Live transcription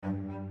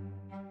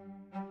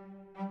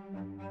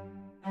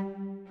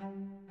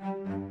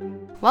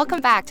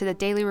Welcome back to the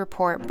Daily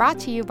Report, brought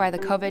to you by the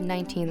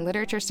COVID-19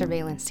 Literature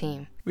Surveillance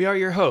Team. We are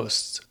your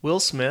hosts, Will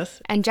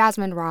Smith and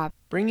Jasmine Robb,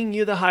 bringing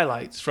you the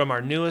highlights from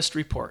our newest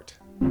report.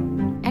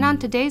 And on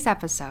today's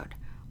episode,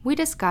 we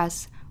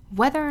discuss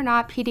whether or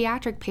not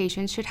pediatric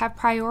patients should have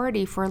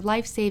priority for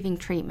life-saving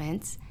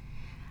treatments,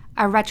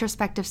 a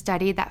retrospective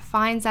study that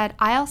finds that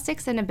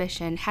IL-6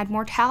 inhibition had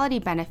mortality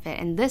benefit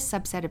in this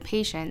subset of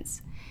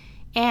patients,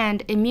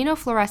 and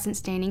immunofluorescent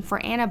staining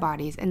for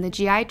antibodies in the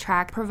GI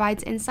tract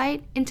provides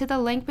insight into the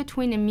link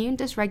between immune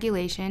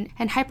dysregulation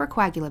and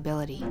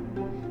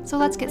hypercoagulability. So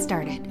let's get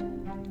started.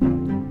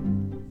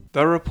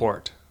 The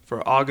report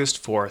for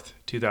August 4th,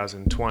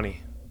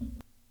 2020.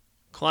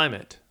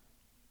 Climate.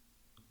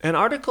 An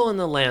article in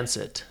The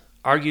Lancet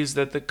argues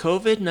that the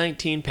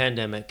COVID-19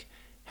 pandemic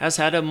has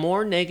had a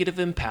more negative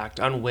impact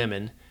on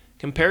women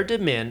compared to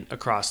men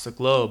across the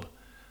globe.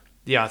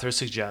 The author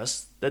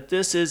suggests that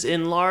this is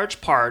in large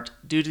part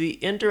due to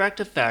the indirect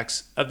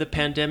effects of the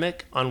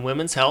pandemic on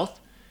women's health,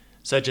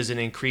 such as an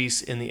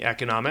increase in the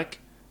economic,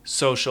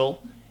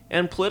 social,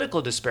 and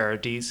political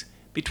disparities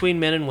between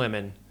men and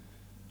women.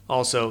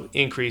 Also,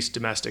 increased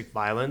domestic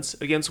violence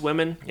against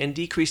women and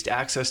decreased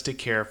access to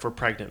care for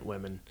pregnant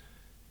women.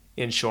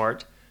 In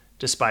short,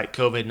 despite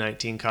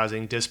COVID-19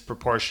 causing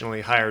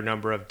disproportionately higher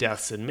number of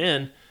deaths in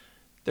men,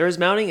 there is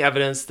mounting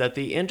evidence that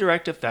the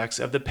indirect effects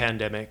of the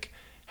pandemic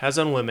has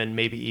on women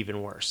may be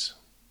even worse.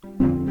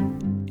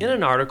 In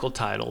an article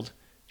titled,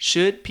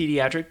 "Should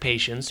Pediatric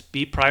Patients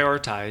Be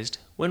Prioritized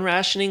When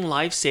Rationing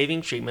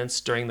Life-Saving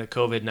Treatments During the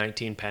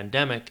COVID-19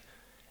 Pandemic?"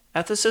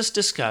 ethicists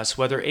discuss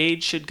whether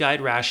age should guide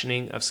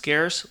rationing of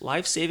scarce,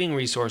 life-saving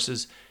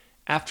resources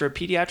after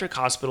pediatric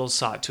hospitals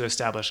sought to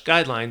establish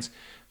guidelines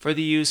for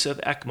the use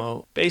of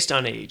ECMO based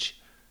on age.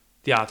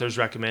 The authors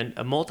recommend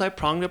a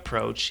multi-pronged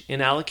approach in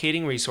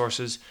allocating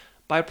resources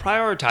by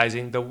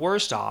prioritizing the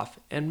worst off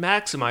and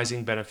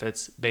maximizing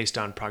benefits based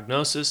on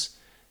prognosis,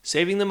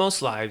 saving the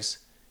most lives,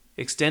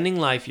 extending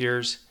life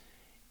years,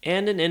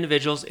 and an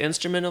individual's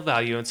instrumental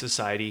value in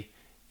society,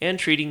 and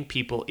treating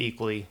people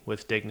equally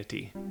with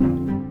dignity.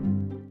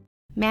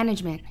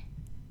 Management.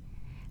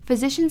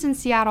 Physicians in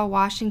Seattle,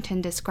 Washington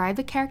describe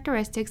the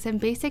characteristics and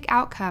basic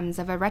outcomes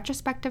of a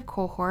retrospective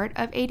cohort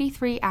of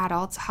 83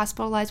 adults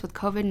hospitalized with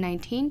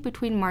COVID-19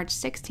 between March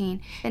 16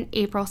 and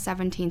April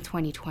 17,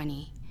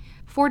 2020.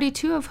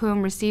 42 of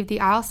whom received the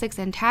IL-6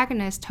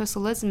 antagonist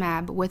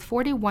tocilizumab with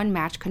 41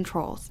 matched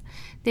controls.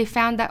 They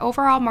found that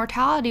overall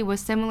mortality was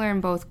similar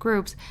in both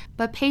groups,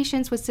 but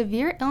patients with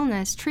severe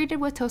illness treated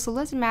with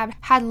tocilizumab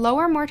had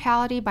lower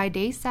mortality by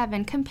day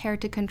 7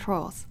 compared to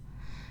controls.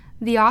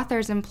 The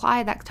authors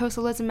imply that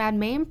tocilizumab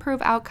may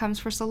improve outcomes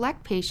for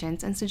select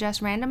patients and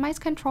suggest randomized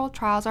controlled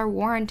trials are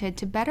warranted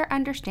to better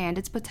understand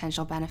its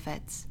potential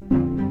benefits.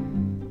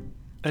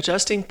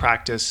 Adjusting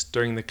practice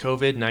during the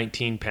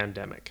COVID-19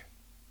 pandemic.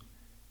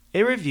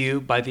 A review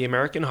by the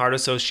American Heart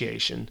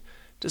Association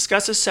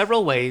discusses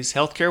several ways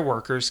healthcare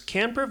workers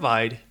can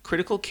provide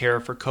critical care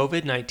for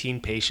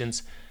COVID-19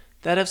 patients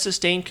that have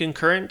sustained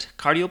concurrent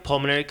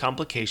cardiopulmonary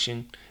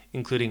complication,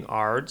 including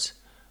ARDS,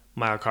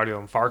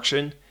 myocardial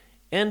infarction,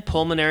 and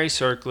pulmonary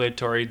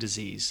circulatory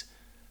disease.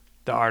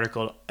 The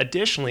article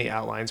additionally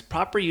outlines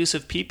proper use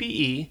of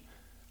PPE,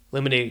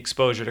 limiting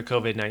exposure to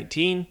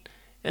COVID-19,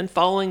 and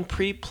following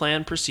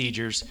pre-planned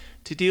procedures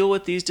to deal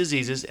with these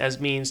diseases as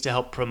means to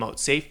help promote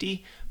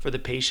safety for the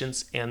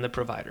patients and the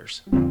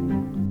providers.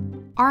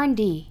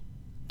 R&D,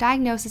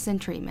 diagnosis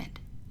and treatment.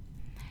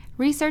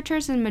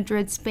 Researchers in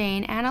Madrid,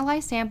 Spain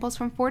analyzed samples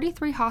from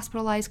 43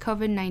 hospitalized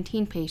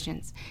COVID-19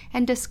 patients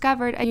and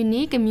discovered a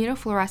unique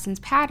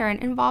immunofluorescence pattern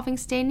involving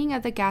staining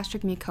of the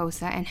gastric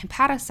mucosa and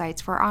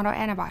hepatocytes for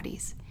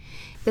autoantibodies.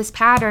 This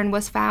pattern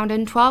was found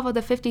in 12 of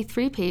the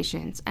 53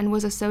 patients and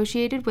was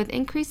associated with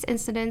increased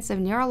incidence of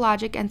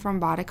neurologic and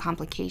thrombotic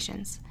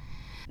complications.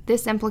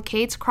 This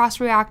implicates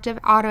cross-reactive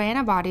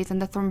autoantibodies in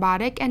the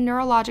thrombotic and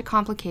neurologic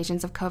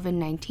complications of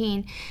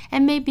COVID-19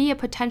 and may be a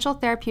potential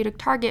therapeutic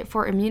target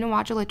for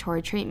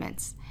immunomodulatory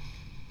treatments.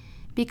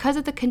 Because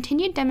of the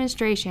continued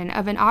demonstration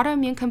of an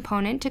autoimmune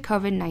component to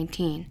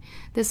COVID-19,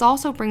 this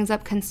also brings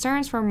up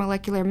concerns for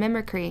molecular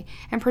mimicry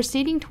and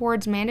proceeding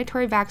towards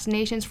mandatory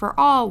vaccinations for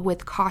all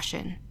with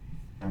caution.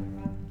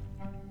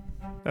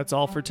 That's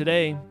all for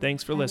today.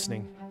 Thanks for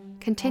listening.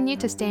 Continue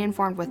to stay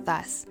informed with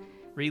us.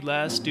 Read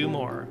less, do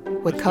more.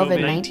 With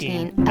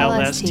COVID-19,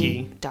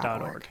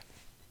 LST.org.